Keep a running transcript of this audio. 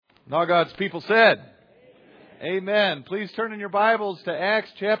And all God's people said, Amen. Please turn in your Bibles to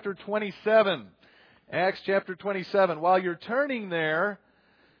Acts chapter 27. Acts chapter 27. While you're turning there,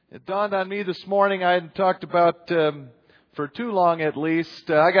 it dawned on me this morning, I hadn't talked about for too long at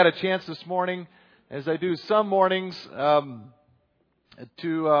least. I got a chance this morning, as I do some mornings,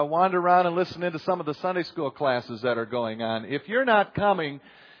 to wander around and listen into some of the Sunday school classes that are going on. If you're not coming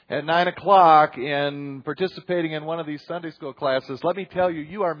at 9 o'clock and participating in one of these Sunday school classes, let me tell you,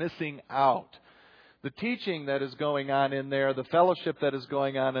 you are missing out. The teaching that is going on in there, the fellowship that is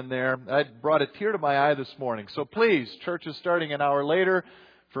going on in there, I brought a tear to my eye this morning. So please, church is starting an hour later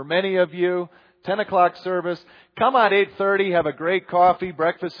for many of you. 10 o'clock service. Come on 8:30, have a great coffee,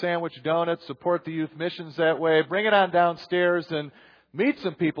 breakfast sandwich, donuts, support the youth missions that way. Bring it on downstairs and meet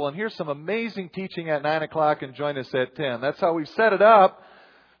some people and hear some amazing teaching at 9 o'clock and join us at 10. That's how we've set it up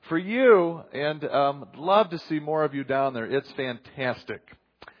for you, and love to see more of you down there. It's fantastic.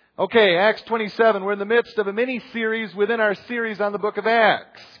 Okay, Acts 27. We're in the midst of a mini-series within our series on the book of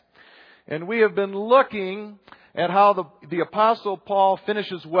Acts. And we have been looking at how the Apostle Paul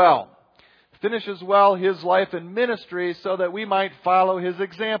finishes well his life and ministry so that we might follow his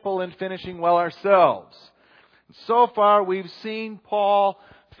example in finishing well ourselves. So far, we've seen Paul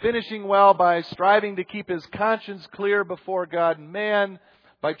finishing well by striving to keep his conscience clear before God and man,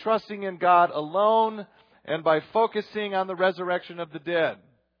 by trusting in God alone, and by focusing on the resurrection of the dead.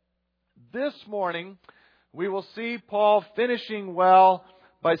 This morning, we will see Paul finishing well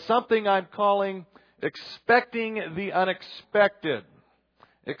by something I'm calling expecting the unexpected.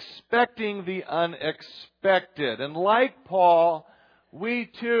 Expecting the unexpected. And like Paul, we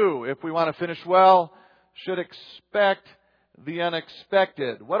too, if we want to finish well, should expect the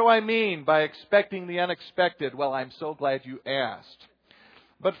unexpected. What do I mean by expecting the unexpected? Well, I'm so glad you asked.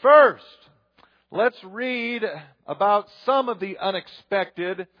 But first, let's read about some of the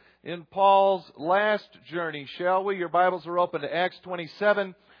unexpected in Paul's last journey, shall we? Your Bibles are open to Acts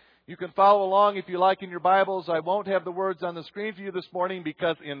 27. You can follow along if you like in your Bibles. I won't have the words on the screen for you this morning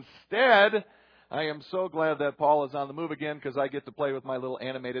because instead, I am so glad that Paul is on the move again because I get to play with my little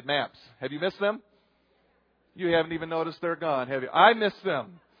animated maps. Have you missed them? You haven't even noticed they're gone, have you? I missed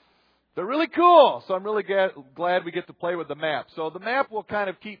them. They're really cool, so I'm really glad we get to play with the map. So the map will kind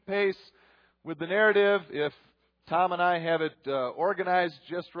of keep pace with the narrative. If Tom and I have it organized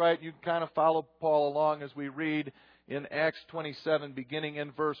just right, you can kind of follow Paul along as we read in Acts 27, beginning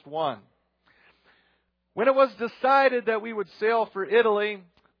in verse 1. When it was decided that we would sail for Italy,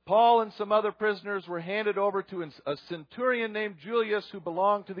 Paul and some other prisoners were handed over to a centurion named Julius who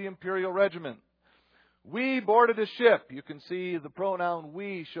belonged to the imperial regiment. We boarded a ship. You can see the pronoun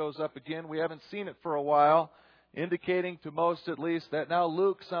we shows up again. We haven't seen it for a while, indicating to most at least that now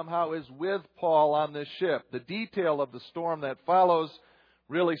Luke somehow is with Paul on this ship. The detail of the storm that follows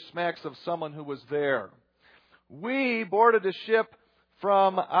really smacks of someone who was there. We boarded a ship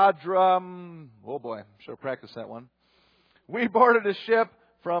from should have practiced that one. We boarded a ship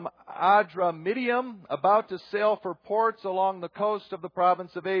from Adramyttium, about to sail for ports along the coast of the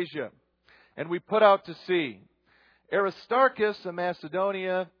province of Asia. And we put out to sea. Aristarchus, a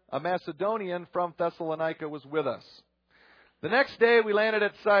Macedonian from Thessalonica, was with us. The next day we landed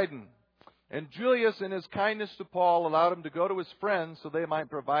at Sidon, and Julius, in his kindness to Paul, allowed him to go to his friends so they might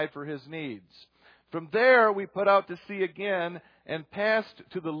provide for his needs. From there we put out to sea again and passed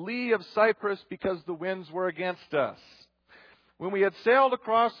to the lee of Cyprus because the winds were against us. When we had sailed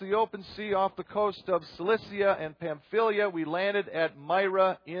across the open sea off the coast of Cilicia and Pamphylia, we landed at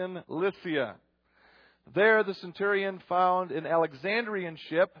Myra in Lycia. There the centurion found an Alexandrian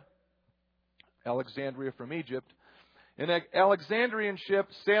ship, Alexandria from Egypt, an Alexandrian ship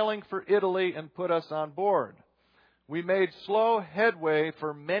sailing for Italy and put us on board. We made slow headway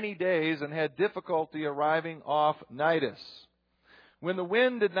for many days and had difficulty arriving off Cnidus. When the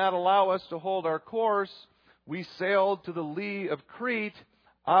wind did not allow us to hold our course, we sailed to the lee of Crete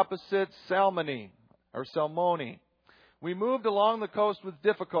opposite Salmone. We moved along the coast with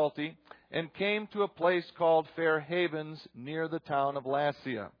difficulty and came to a place called Fair Havens near the town of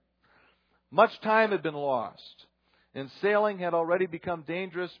Lasea. Much time had been lost, and sailing had already become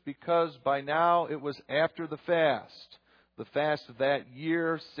dangerous because by now it was after the fast. The fast of that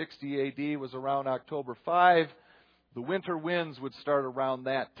year, 60 A.D., was around October 5. The winter winds would start around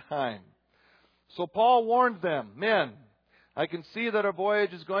that time. So Paul warned them, "Men, I can see that our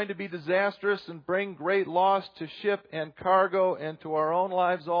voyage is going to be disastrous and bring great loss to ship and cargo and to our own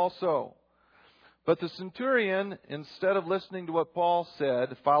lives also." But the centurion, instead of listening to what Paul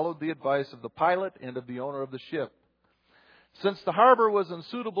said, followed the advice of the pilot and of the owner of the ship. Since the harbor was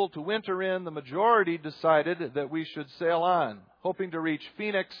unsuitable to winter in, the majority decided that we should sail on, hoping to reach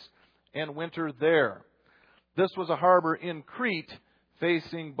Phoenix and winter there. This was a harbor in Crete,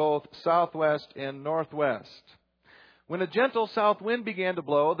 facing both southwest and northwest. When a gentle south wind began to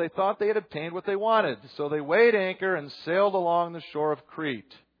blow, they thought they had obtained what they wanted, so they weighed anchor and sailed along the shore of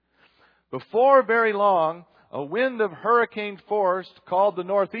Crete. Before very long, a wind of hurricane force called the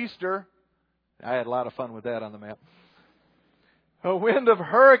northeaster. I had a lot of fun with that on the map. A wind of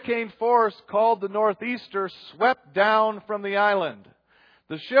hurricane force called the northeaster swept down from the island.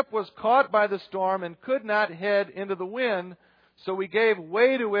 The ship was caught by the storm and could not head into the wind, so we gave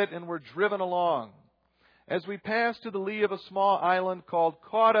way to it and were driven along. As we passed to the lee of a small island called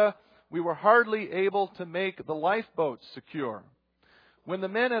Cauda, we were hardly able to make the lifeboats secure. When the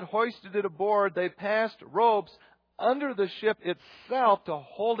men had hoisted it aboard, they passed ropes under the ship itself to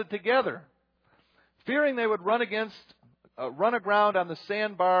hold it together. Fearing they would run aground on the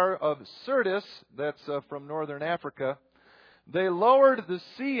sandbar of Syrtis, that's from northern Africa, they lowered the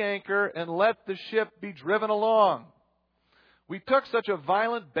sea anchor and let the ship be driven along. We took such a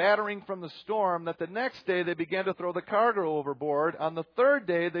violent battering from the storm that the next day they began to throw the cargo overboard. On the third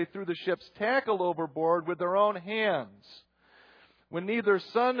day, they threw the ship's tackle overboard with their own hands. When neither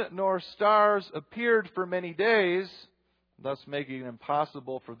sun nor stars appeared for many days, thus making it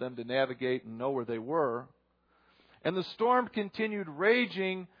impossible for them to navigate and know where they were, and the storm continued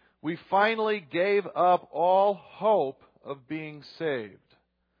raging, we finally gave up all hope of being saved.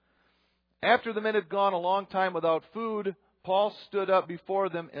 After the men had gone a long time without food, Paul stood up before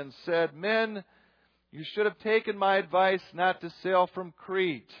them and said, "Men, you should have taken my advice not to sail from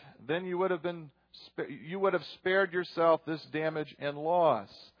Crete. Then you would have spared yourself this damage and loss.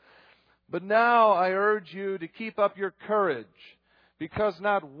 But now I urge you to keep up your courage, because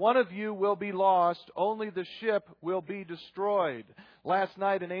not one of you will be lost, only the ship will be destroyed. Last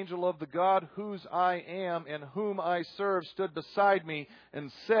night an angel of the God whose I am and whom I serve stood beside me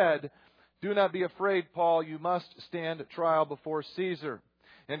and said, 'Do not be afraid, Paul, you must stand trial before Caesar.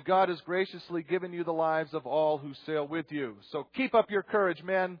 And God has graciously given you the lives of all who sail with you. So keep up your courage,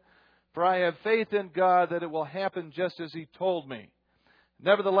 men, for I have faith in God that it will happen just as He told me.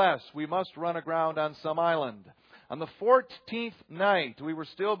 Nevertheless, we must run aground on some island.' On the 14th night, we were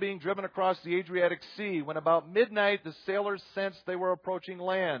still being driven across the Adriatic Sea when about midnight the sailors sensed they were approaching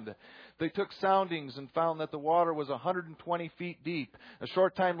land. They took soundings and found that the water was 120 feet deep. A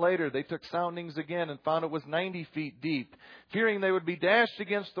short time later, they took soundings again and found it was 90 feet deep. Fearing they would be dashed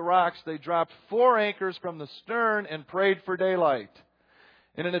against the rocks, they dropped 4 anchors from the stern and prayed for daylight.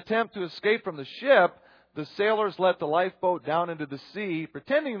 In an attempt to escape from the ship, the sailors let the lifeboat down into the sea,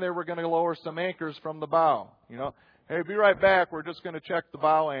 pretending they were going to lower some anchors from the bow. Hey, be right back. We're just going to check the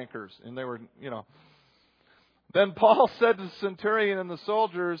bow anchors. And they were, Then Paul said to the centurion and the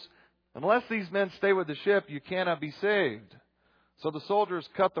soldiers, "Unless these men stay with the ship, you cannot be saved." So the soldiers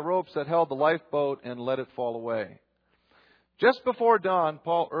cut the ropes that held the lifeboat and let it fall away. Just before dawn,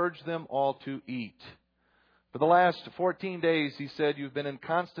 Paul urged them all to eat. For the last 14 days, he said, you've been in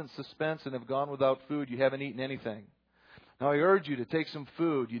constant suspense and have gone without food. You haven't eaten anything. Now I urge you to take some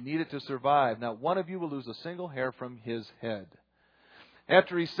food. You need it to survive. Not one of you will lose a single hair from his head.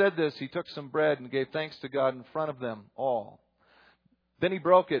 After he said this, he took some bread and gave thanks to God in front of them all. Then he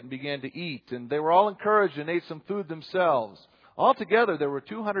broke it and began to eat. And they were all encouraged and ate some food themselves. Altogether, there were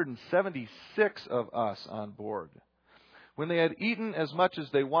 276 of us on board. When they had eaten as much as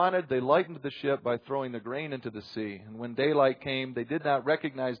they wanted, they lightened the ship by throwing the grain into the sea. And when daylight came, they did not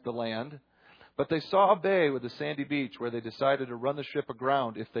recognize the land, but they saw a bay with a sandy beach where they decided to run the ship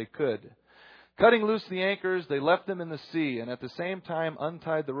aground if they could. Cutting loose the anchors, they left them in the sea, and at the same time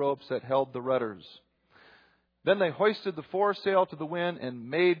untied the ropes that held the rudders. Then they hoisted the foresail to the wind and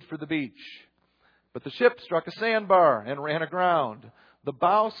made for the beach. But the ship struck a sandbar and ran aground. The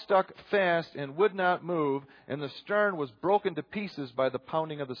bow stuck fast and would not move, and the stern was broken to pieces by the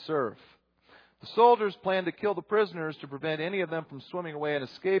pounding of the surf. The soldiers planned to kill the prisoners to prevent any of them from swimming away and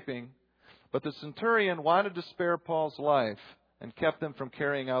escaping, but the centurion wanted to spare Paul's life and kept them from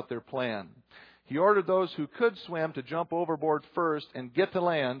carrying out their plan. He ordered those who could swim to jump overboard first and get to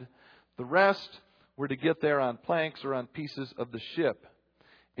land. The rest were to get there on planks or on pieces of the ship.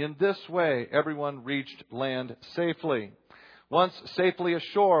 In this way, everyone reached land safely. Once safely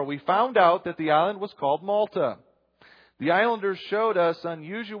ashore, we found out that the island was called Malta. The islanders showed us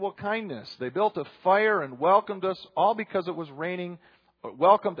unusual kindness. They built a fire and welcomed us all because it was raining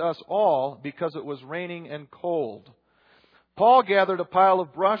and cold. Paul gathered a pile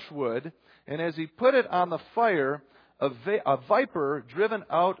of brushwood, and as he put it on the fire, a viper driven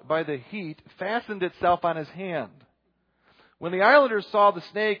out by the heat fastened itself on his hand. When the islanders saw the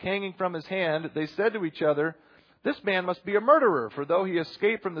snake hanging from his hand, they said to each other, This man must be a murderer, for though he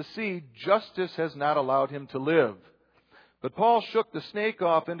escaped from the sea, justice has not allowed him to live." But Paul shook the snake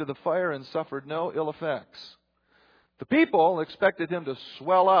off into the fire and suffered no ill effects. The people expected him to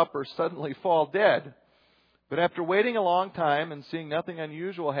swell up or suddenly fall dead. But after waiting a long time and seeing nothing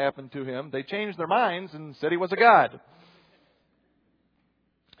unusual happen to him, they changed their minds and said he was a god.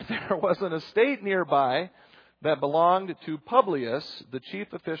 There was an estate nearby that belonged to Publius, the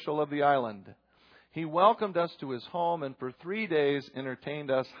chief official of the island. He welcomed us to his home and for 3 days entertained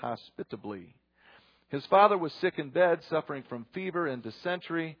us hospitably. His father was sick in bed, suffering from fever and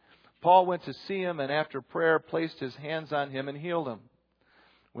dysentery. Paul went to see him and after prayer placed his hands on him and healed him.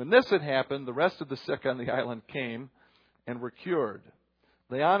 When this had happened, the rest of the sick on the island came and were cured.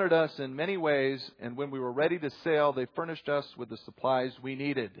 They honored us in many ways, and when we were ready to sail, they furnished us with the supplies we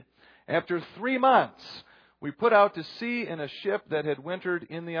needed. After 3 months, we put out to sea in a ship that had wintered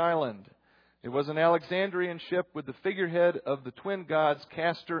in the island. It was an Alexandrian ship with the figurehead of the twin gods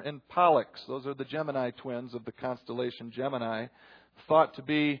Castor and Pollux. Those are the Gemini twins of the constellation Gemini, thought to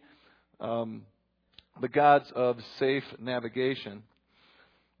be the gods of safe navigation.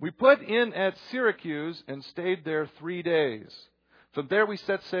 We put in at Syracuse and stayed there 3 days. From there we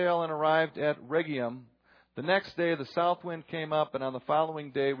set sail and arrived at Rhegium. The next day the south wind came up, and on the following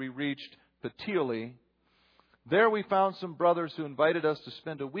day we reached Puteoli. There we found some brothers who invited us to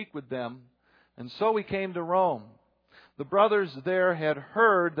spend a week with them, and so we came to Rome. The brothers there had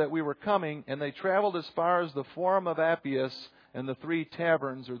heard that we were coming, and they traveled as far as the Forum of Appius and the 3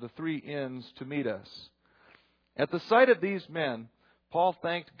 taverns, or the 3 inns, to meet us. At the sight of these men, Paul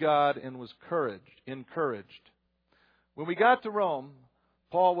thanked God and was encouraged. When we got to Rome,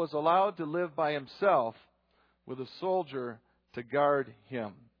 Paul was allowed to live by himself with a soldier to guard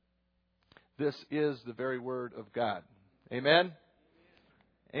him. This is the very word of God. Amen?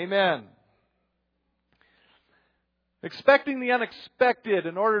 Amen. Expecting the unexpected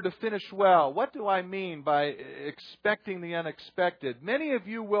in order to finish well. What do I mean by expecting the unexpected? Many of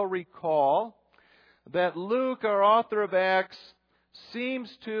you will recall that Luke, our author of Acts, seems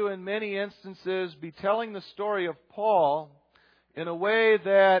to, in many instances, be telling the story of Paul in a way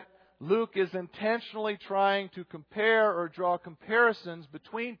that Luke is intentionally trying to compare or draw comparisons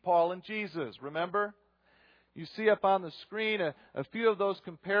between Paul and Jesus. Remember? You see up on the screen a few of those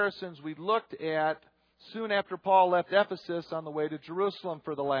comparisons we looked at soon after Paul left Ephesus on the way to Jerusalem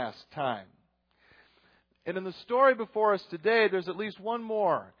for the last time. And in the story before us today, there's at least one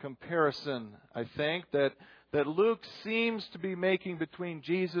more comparison, I think, that Luke seems to be making between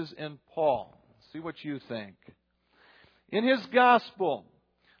Jesus and Paul. See what you think. In his gospel,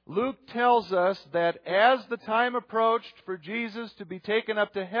 Luke tells us that as the time approached for Jesus to be taken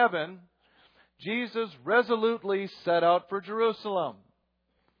up to heaven, Jesus resolutely set out for Jerusalem.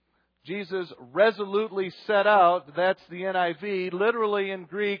 Jesus resolutely set out, that's the NIV. Literally in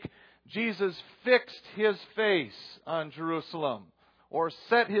Greek, Jesus fixed his face on Jerusalem, or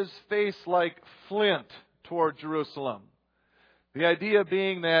set his face like flint toward Jerusalem. The idea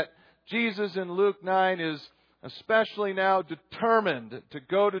being that Jesus in Luke 9 is especially now determined to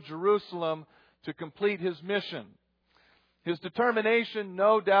go to Jerusalem to complete his mission. His determination,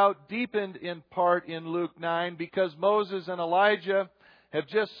 no doubt, deepened in part in Luke 9 because Moses and Elijah have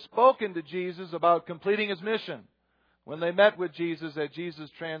just spoken to Jesus about completing his mission when they met with Jesus at Jesus'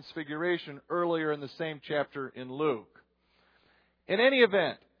 transfiguration earlier in the same chapter in Luke. In any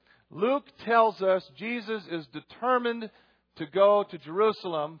event, Luke tells us Jesus is determined to go to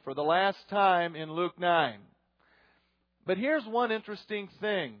Jerusalem for the last time in Luke 9. But here's one interesting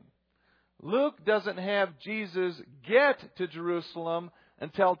thing. Luke doesn't have Jesus get to Jerusalem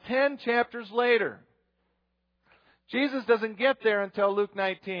until 10 chapters later. Jesus doesn't get there until Luke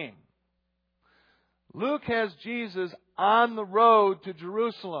 19. Luke has Jesus on the road to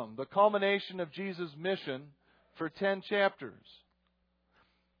Jerusalem, the culmination of Jesus' mission, for 10 chapters.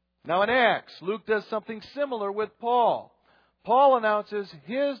 Now in Acts, Luke does something similar with Paul. Paul announces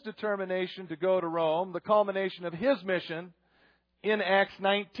his determination to go to Rome, the culmination of his mission, in Acts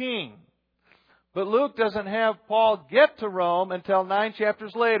 19. But Luke doesn't have Paul get to Rome until 9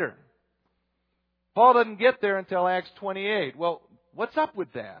 chapters later. Paul doesn't get there until Acts 28. Well, what's up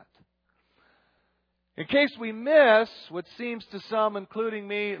with that? In case we miss what seems to some, including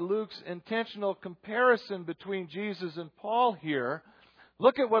me, Luke's intentional comparison between Jesus and Paul here,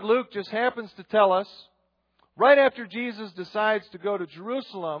 look at what Luke just happens to tell us. Right after Jesus decides to go to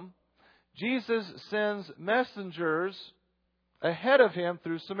Jerusalem, Jesus sends messengers ahead of him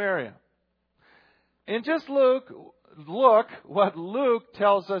through Samaria. And just look what Luke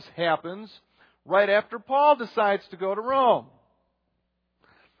tells us happens right after Paul decides to go to Rome.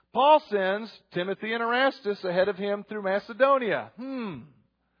 Paul sends Timothy and Erastus ahead of him through Macedonia.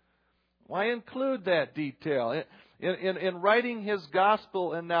 Why include that detail? In writing his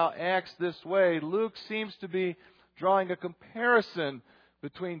gospel and now Acts this way, Luke seems to be drawing a comparison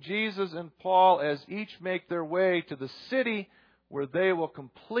between Jesus and Paul as each make their way to the city where they will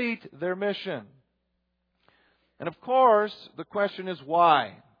complete their mission. And of course, the question is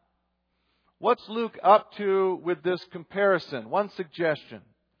why? What's Luke up to with this comparison? One suggestion.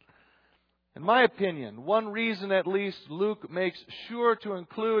 In my opinion, one reason at least Luke makes sure to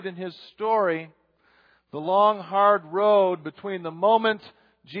include in his story the long, hard road between the moment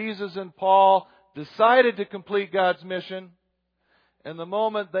Jesus and Paul decided to complete God's mission and the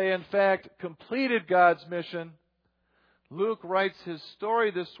moment they in fact completed God's mission. Luke writes his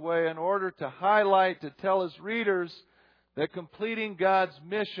story this way in order to highlight, to tell his readers that completing God's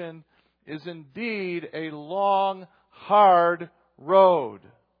mission is indeed a long, hard road.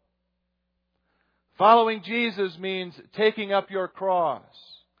 Following Jesus means taking up your cross.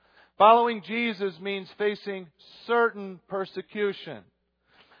 Following Jesus means facing certain persecution.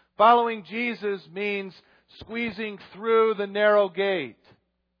 Following Jesus means squeezing through the narrow gate.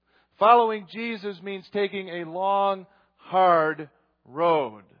 Following Jesus means taking a long, hard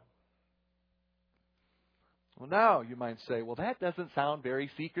road. Well, now you might say, well, that doesn't sound very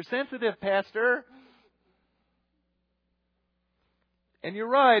seeker-sensitive, Pastor. And you're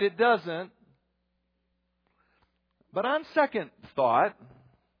right, it doesn't. But on second thought,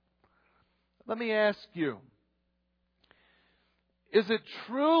 let me ask you, is it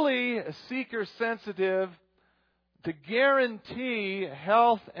truly seeker-sensitive to guarantee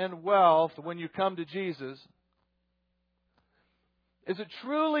health and wealth when you come to Jesus? Is it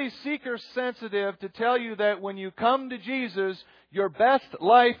truly seeker-sensitive to tell you that when you come to Jesus, your best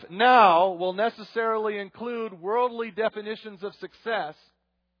life now will necessarily include worldly definitions of success?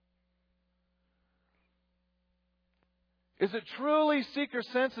 Is it truly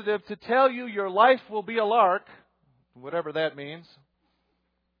seeker-sensitive to tell you your life will be a lark, whatever that means?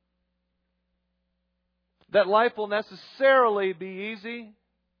 That life will necessarily be easy?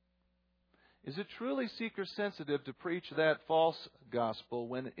 Is it truly seeker-sensitive to preach that false gospel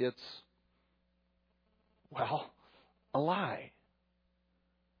when it's, well, a lie?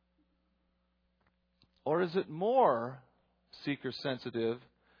 Or is it more seeker-sensitive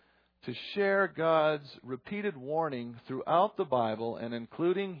to share God's repeated warning throughout the Bible and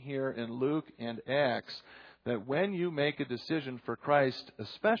including here in Luke and Acts that when you make a decision for Christ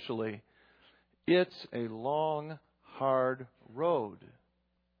especially, it's a long, hard road,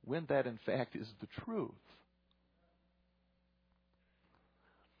 when that in fact is the truth?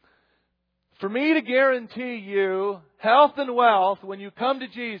 For me to guarantee you health and wealth when you come to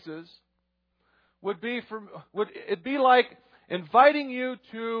Jesus would be like inviting you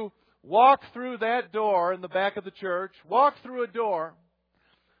to walk through that door in the back of the church, walk through a door,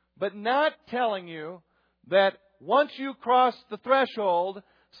 but not telling you that once you cross the threshold,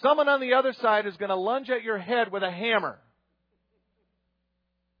 someone on the other side is going to lunge at your head with a hammer.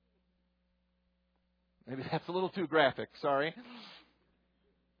 Maybe that's a little too graphic, sorry.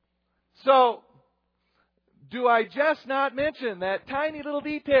 So, do I just not mention that tiny little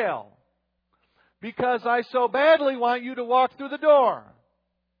detail because I so badly want you to walk through the door?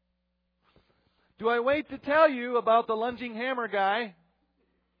 Do I wait to tell you about the lunging hammer guy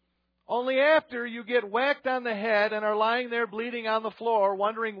only after you get whacked on the head and are lying there bleeding on the floor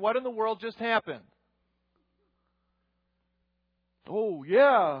wondering what in the world just happened? Oh,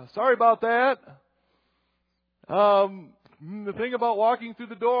 yeah, sorry about that. The thing about walking through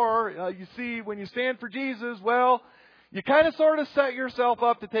the door, you see, when you stand for Jesus, well, you kind of sort of set yourself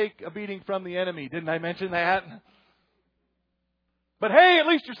up to take a beating from the enemy. Didn't I mention that? But hey, at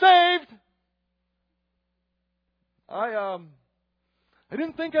least you're saved. I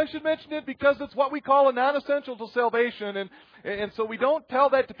didn't think I should mention it because it's what we call a non-essential to salvation, and so we don't tell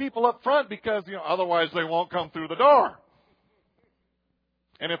that to people up front because otherwise they won't come through the door.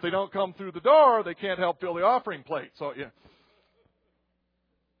 And if they don't come through the door, they can't help fill the offering plate. So yeah.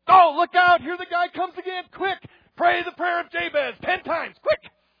 Oh, look out! Here the guy comes again! Quick! Pray the prayer of Jabez 10 times! Quick!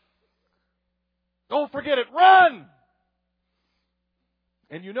 Don't forget it! Run!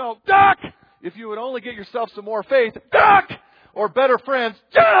 And duck! If you would only get yourself some more faith, duck! Or better friends,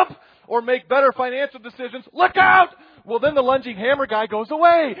 jump! Or make better financial decisions, look out! Well, then the lunging hammer guy goes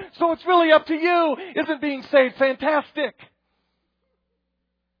away. So it's really up to you. Isn't being saved fantastic?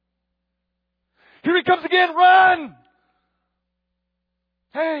 Here he comes again, run!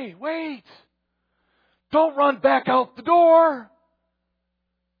 Hey, wait! Don't run back out the door!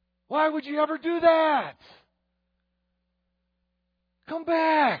 Why would you ever do that? Come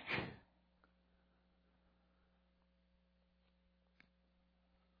back.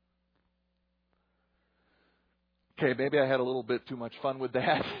 Okay, maybe I had a little bit too much fun with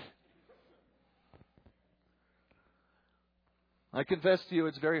that. I confess to you,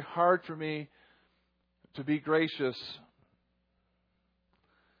 it's very hard for me to be gracious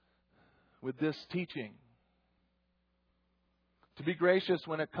with this teaching. To be gracious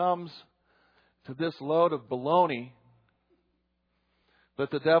when it comes to this load of baloney that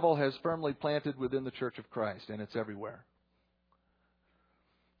the devil has firmly planted within the Church of Christ, and it's everywhere.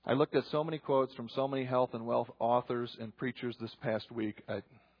 I looked at so many quotes from so many health and wealth authors and preachers this past week.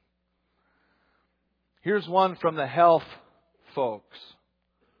 Here's one from the health folks.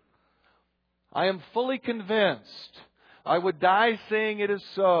 I am fully convinced, I would die saying it is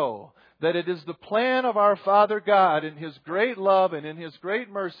so, that it is the plan of our Father God in His great love and in His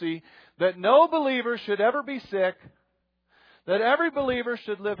great mercy that no believer should ever be sick, that every believer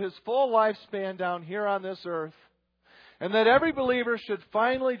should live his full lifespan down here on this earth, and that every believer should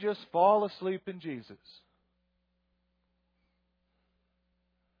finally just fall asleep in Jesus.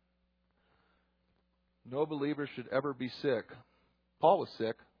 No believer should ever be sick. Paul was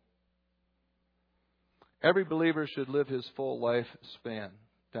sick. Every believer should live his full lifespan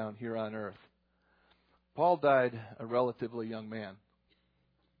down here on earth. Paul died a relatively young man.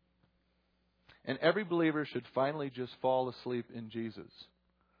 And every believer should finally just fall asleep in Jesus.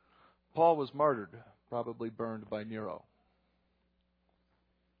 Paul was martyred, probably burned by Nero.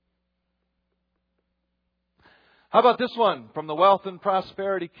 How about this one from the Wealth and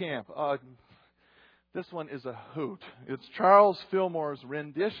Prosperity camp? This one is a hoot. It's Charles Fillmore's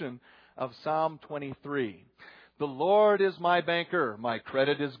rendition of Psalm 23. The Lord is my banker, my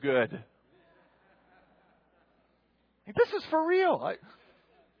credit is good. This is for real.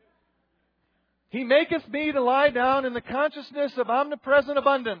 He maketh me to lie down in the consciousness of omnipresent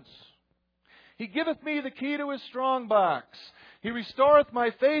abundance. He giveth me the key to His strong box. He restoreth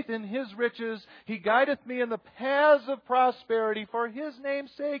my faith in His riches. He guideth me in the paths of prosperity for His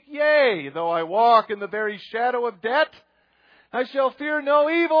name's sake. Yea, though I walk in the very shadow of death, I shall fear no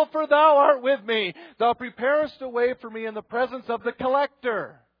evil, for Thou art with me. Thou preparest a way for me in the presence of the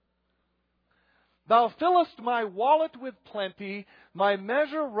collector. Thou fillest my wallet with plenty, my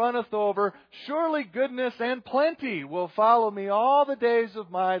measure runneth over. Surely goodness and plenty will follow me all the days of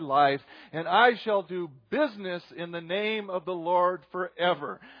my life, and I shall do business in the name of the Lord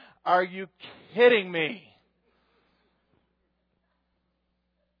forever. Are you kidding me?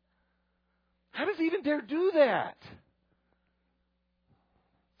 How does he even dare do that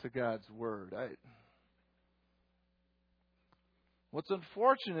to God's Word? What's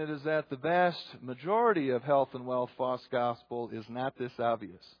unfortunate is that the vast majority of health and wealth false gospel is not this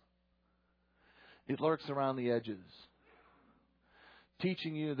obvious. It lurks around the edges,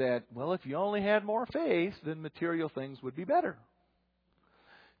 teaching you that, well, if you only had more faith, then material things would be better.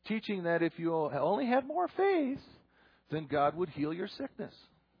 Teaching that if you only had more faith, then God would heal your sickness.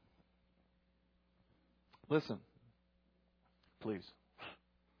 Listen, please.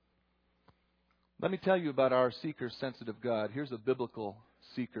 Let me tell you about our seeker-sensitive God. Here's a biblical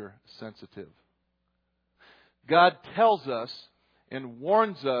seeker-sensitive. God tells us and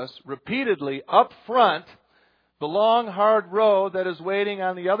warns us repeatedly up front the long, hard road that is waiting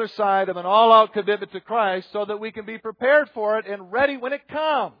on the other side of an all-out commitment to Christ so that we can be prepared for it and ready when it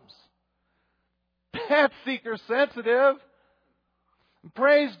comes. That's seeker-sensitive. And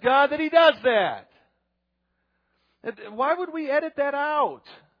praise God that He does that. Why would we edit that out?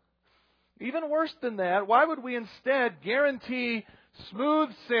 Even worse than that, why would we instead guarantee smooth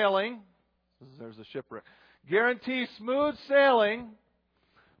sailing? There's a shipwreck. Guarantee smooth sailing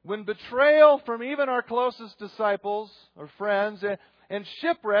when betrayal from even our closest disciples or friends and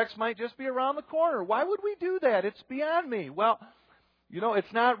shipwrecks might just be around the corner. Why would we do that? It's beyond me. Well,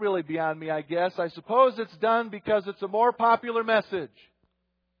 it's not really beyond me, I guess. I suppose it's done because it's a more popular message.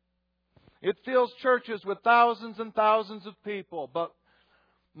 It fills churches with thousands and thousands of people, but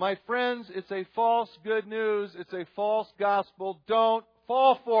my friends, it's a false good news. It's a false gospel. Don't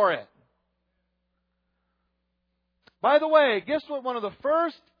fall for it. By the way, guess what one of the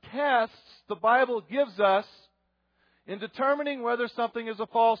first tests the Bible gives us in determining whether something is a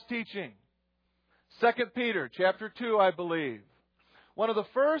false teaching? 2 Peter chapter 2, I believe. One of the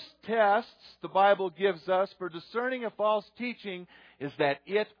first tests the Bible gives us for discerning a false teaching is that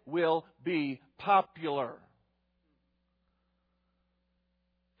it will be popular.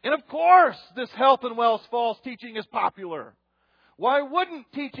 And of course, this health and wealth false teaching is popular. Why wouldn't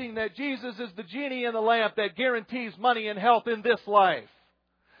teaching that Jesus is the genie in the lamp that guarantees money and health in this life?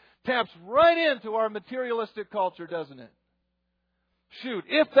 Taps right into our materialistic culture, doesn't it? Shoot,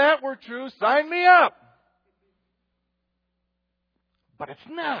 if that were true, sign me up. But it's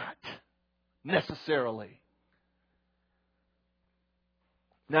not necessarily.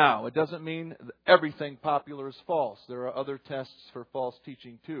 Now, it doesn't mean everything popular is false. There are other tests for false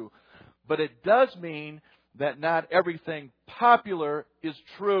teaching too. But it does mean that not everything popular is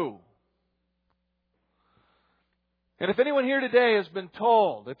true. And if anyone here today has been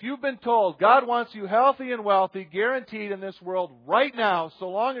told, if you've been told God wants you healthy and wealthy, guaranteed in this world right now, so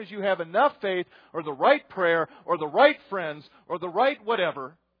long as you have enough faith or the right prayer or the right friends or the right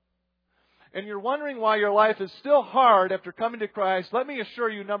whatever, and you're wondering why your life is still hard after coming to Christ, let me assure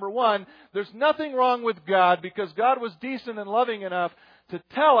you, number one, there's nothing wrong with God because God was decent and loving enough to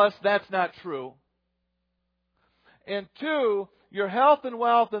tell us that's not true. And two, your health and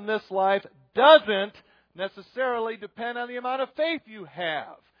wealth in this life doesn't necessarily depend on the amount of faith you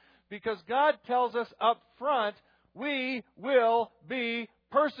have. Because God tells us up front, we will be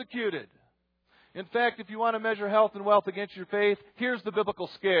persecuted. In fact, if you want to measure health and wealth against your faith, here's the biblical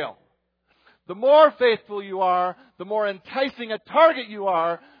scale. The more faithful you are, the more enticing a target you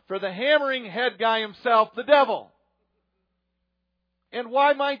are for the hammering head guy himself, the devil. And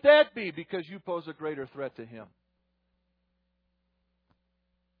why might that be? Because you pose a greater threat to him.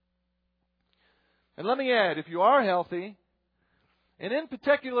 And let me add, if you are healthy, and in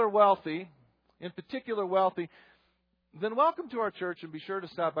particular wealthy, then welcome to our church and be sure to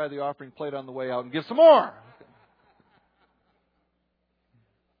stop by the offering plate on the way out and give some more.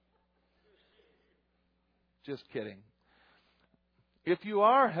 Just kidding. If you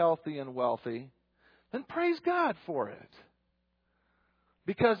are healthy and wealthy, then praise God for it.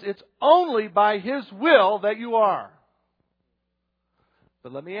 Because it's only by His will that you are.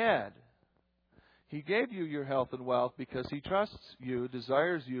 But let me add, He gave you your health and wealth because He trusts you,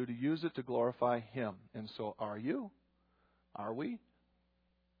 desires you to use it to glorify Him. And so are you? Are we?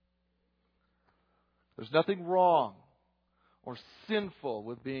 There's nothing wrong or sinful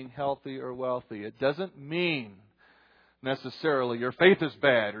with being healthy or wealthy. It doesn't mean necessarily your faith is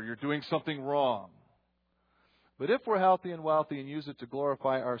bad or you're doing something wrong. But if we're healthy and wealthy and use it to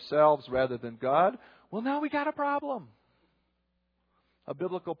glorify ourselves rather than God, well, now we got a problem. A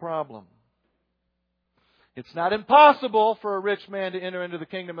biblical problem. It's not impossible for a rich man to enter into the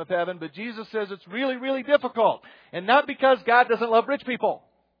kingdom of heaven, but Jesus says it's really, really difficult. And not because God doesn't love rich people,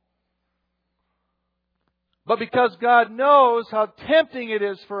 but because God knows how tempting it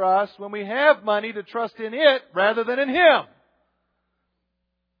is for us when we have money to trust in it rather than in Him.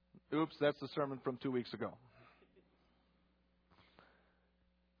 Oops, that's the sermon from 2 weeks ago.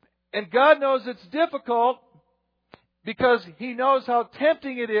 And God knows it's difficult because He knows how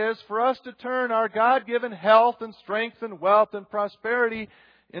tempting it is for us to turn our God-given health and strength and wealth and prosperity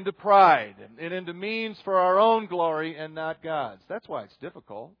into pride and into means for our own glory and not God's. That's why it's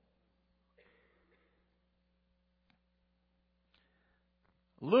difficult.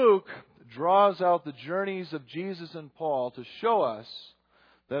 Luke draws out the journeys of Jesus and Paul to show us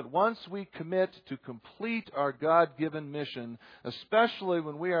that once we commit to complete our God-given mission, especially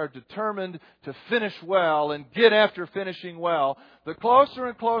when we are determined to finish well and get after finishing well, the closer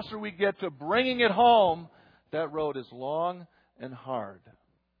and closer we get to bringing it home, that road is long and hard.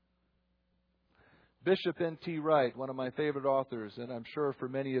 Bishop N.T. Wright, one of my favorite authors, and I'm sure for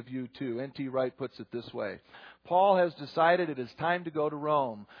many of you too, N.T. Wright puts it this way: Paul has decided it is time to go to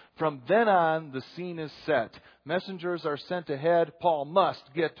Rome. From then on, the scene is set. Messengers are sent ahead. Paul must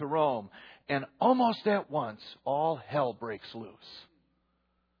get to Rome. And almost at once, all hell breaks loose.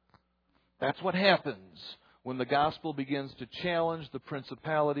 That's what happens when the gospel begins to challenge the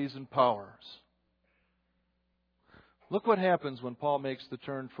principalities and powers. Look what happens when Paul makes the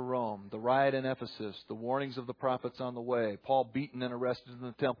turn for Rome. The riot in Ephesus, the warnings of the prophets on the way, Paul beaten and arrested in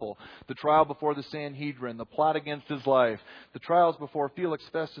the temple, the trial before the Sanhedrin, the plot against his life, the trials before Felix,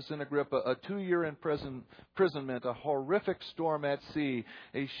 Festus, and Agrippa, a 2-year imprisonment, a horrific storm at sea,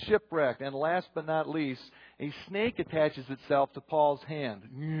 a shipwreck, and last but not least, a snake attaches itself to Paul's hand.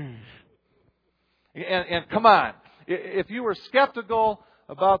 And come on, if you were skeptical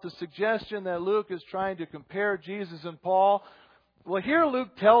about the suggestion that Luke is trying to compare Jesus and Paul, well, here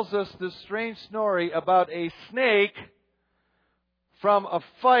Luke tells us this strange story about a snake from a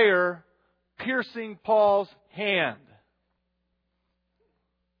fire piercing Paul's hand.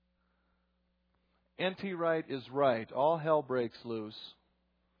 N.T. Wright is right. All hell breaks loose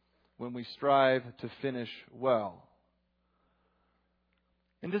when we strive to finish well.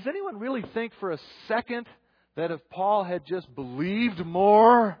 And does anyone really think for a second that if Paul had just believed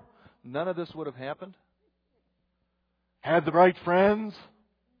more, none of this would have happened? Had the right friends?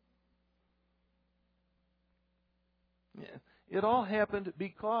 It all happened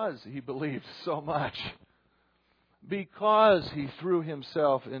because he believed so much. Because he threw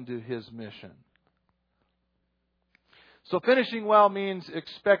himself into his mission. So finishing well means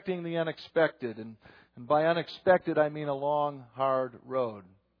expecting the unexpected. And by unexpected, I mean a long, hard road.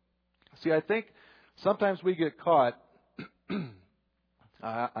 See, I think sometimes we get caught,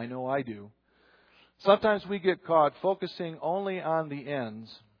 I know I do, sometimes we get caught focusing only on the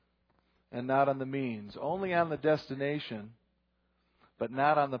ends and not on the means, only on the destination, but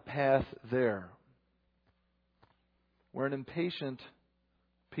not on the path there. We're an impatient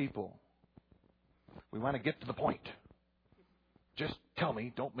people. We want to get to the point. Just tell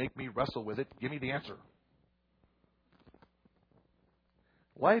me, don't make me wrestle with it. Give me the answer.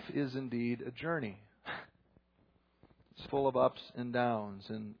 Life is indeed a journey. It's full of ups and downs.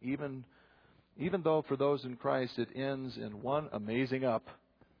 And even though for those in Christ it ends in one amazing up,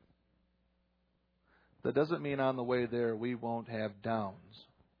 that doesn't mean on the way there we won't have downs.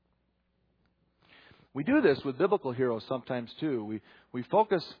 We do this with biblical heroes sometimes too. We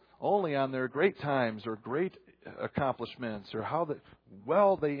focus only on their great times or great accomplishments or how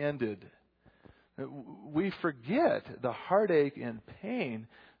well they ended. We forget the heartache and pain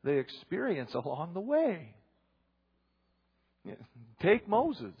they experience along the way. Take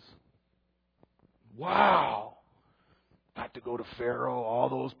Moses. Wow! Got to go to Pharaoh, all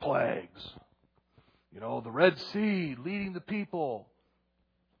those plagues. The Red Sea, leading the people.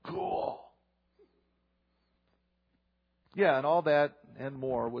 Cool. Yeah, and all that and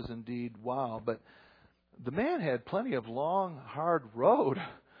more was indeed wow. But the man had plenty of long, hard road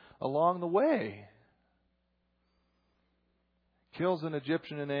along the way. Kills an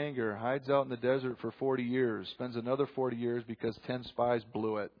Egyptian in anger, hides out in the desert for 40 years, spends another 40 years because 10 spies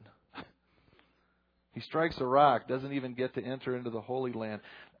blew it. He strikes a rock, doesn't even get to enter into the Holy Land.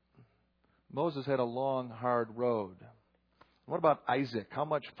 Moses had a long, hard road. What about Isaac? How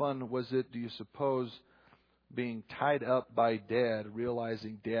much fun was it, do you suppose, being tied up by Dad,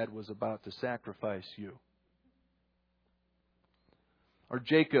 realizing Dad was about to sacrifice you? Or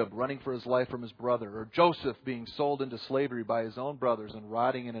Jacob running for his life from his brother. Or Joseph being sold into slavery by his own brothers and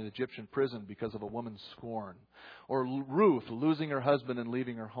rotting in an Egyptian prison because of a woman's scorn. Or Ruth losing her husband and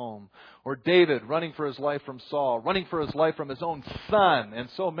leaving her home. Or David running for his life from Saul, running for his life from his own son, and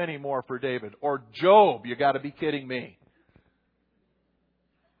so many more for David. Or Job, you got to be kidding me.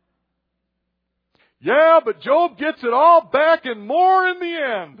 Yeah, but Job gets it all back and more in the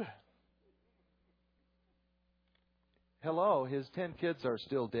end. Hello, his 10 kids are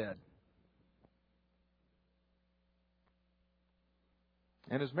still dead.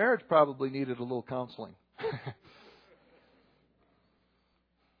 And his marriage probably needed a little counseling.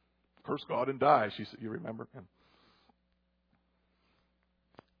 Curse God and die, she said. You remember him.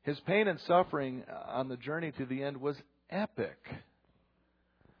 His pain and suffering on the journey to the end was epic.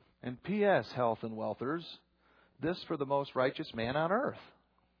 And P.S., health and wealthers, this for the most righteous man on earth.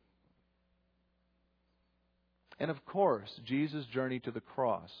 And of course, Jesus' journey to the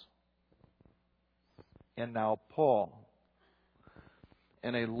cross. And now Paul.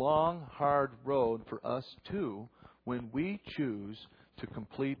 And a long, hard road for us too when we choose to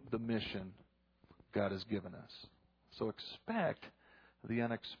complete the mission God has given us. So expect the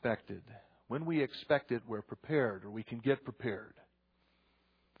unexpected. When we expect it, we're prepared, or we can get prepared.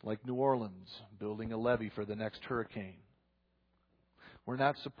 Like New Orleans, building a levee for the next hurricane. We're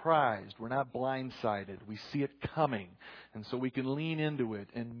not surprised. We're not blindsided. We see it coming. And so we can lean into it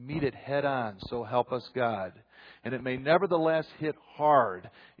and meet it head on. So help us God. And it may nevertheless hit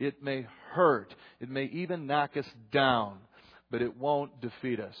hard. It may hurt. It may even knock us down. But it won't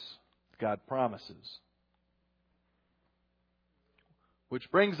defeat us. God promises.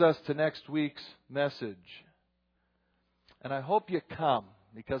 Which brings us to next week's message. And I hope you come,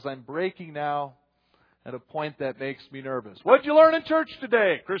 because I'm breaking now at a point that makes me nervous. What'd you learn in church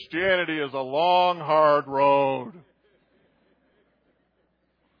today? Christianity is a long, hard road.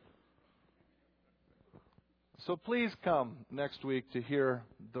 So please come next week to hear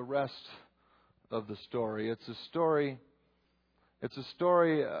the rest of the story. It's a story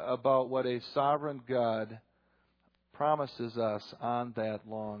about what a sovereign God promises us on that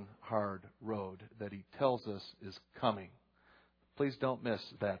long, hard road that He tells us is coming. Please don't miss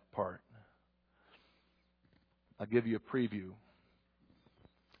that part. I'll give you a preview.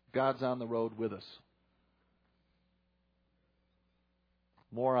 God's on the road with us.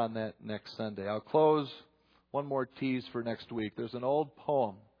 More on that next Sunday. I'll close one more tease for next week. There's an old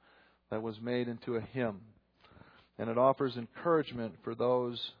poem that was made into a hymn, and it offers encouragement for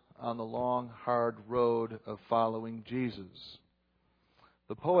those on the long, hard road of following Jesus.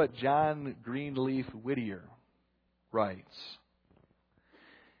 The poet John Greenleaf Whittier writes,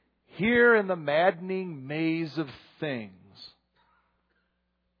 Here in the maddening maze of things,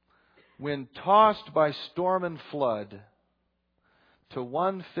 when tossed by storm and flood, to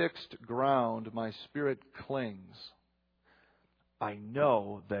one fixed ground my spirit clings. I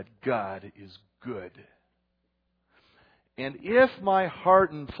know that God is good. And if my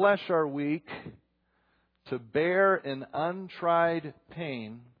heart and flesh are weak to bear an untried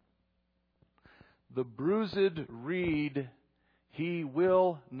pain, the bruised reed He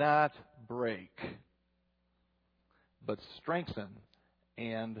will not break, but strengthen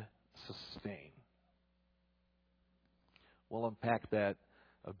and sustain. We'll unpack that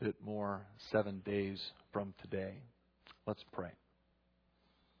a bit more 7 days from today. Let's pray.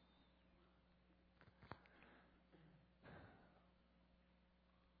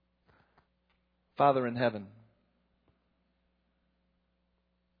 Father in heaven,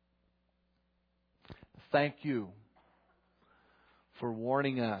 thank you for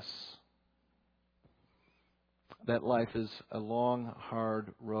warning us that life is a long,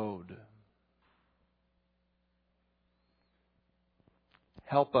 hard road.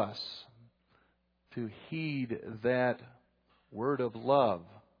 Help us to heed that word of love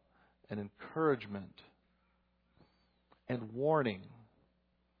and encouragement and warning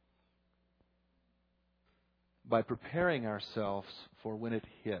by preparing ourselves for when it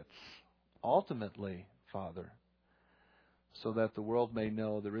hits. Ultimately, Father, so that the world may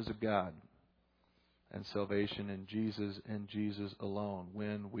know there is a God and salvation in Jesus and Jesus alone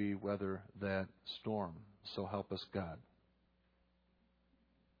when we weather that storm. So help us, God.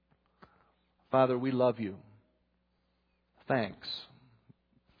 Father, we love you. Thanks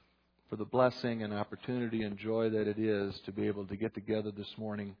for the blessing and opportunity and joy that it is to be able to get together this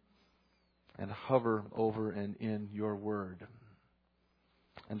morning and hover over and in your word,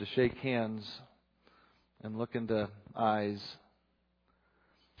 and to shake hands and look into eyes,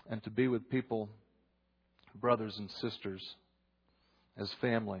 and to be with people, brothers and sisters, as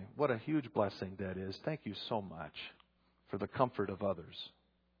family. What a huge blessing that is. Thank you so much for the comfort of others.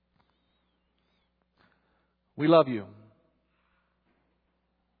 We love you.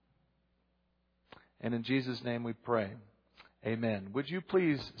 And in Jesus' name we pray. Amen. Would you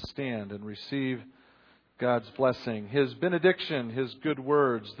please stand and receive God's blessing, His benediction, His good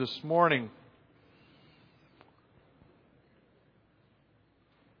words this morning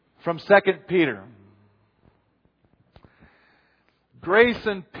from 2 Peter. Grace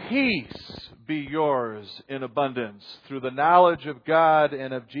and peace be yours in abundance through the knowledge of God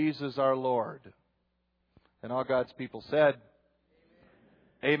and of Jesus our Lord. And all God's people said,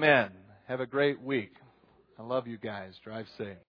 Amen. Have a great week. I love you guys. Drive safe.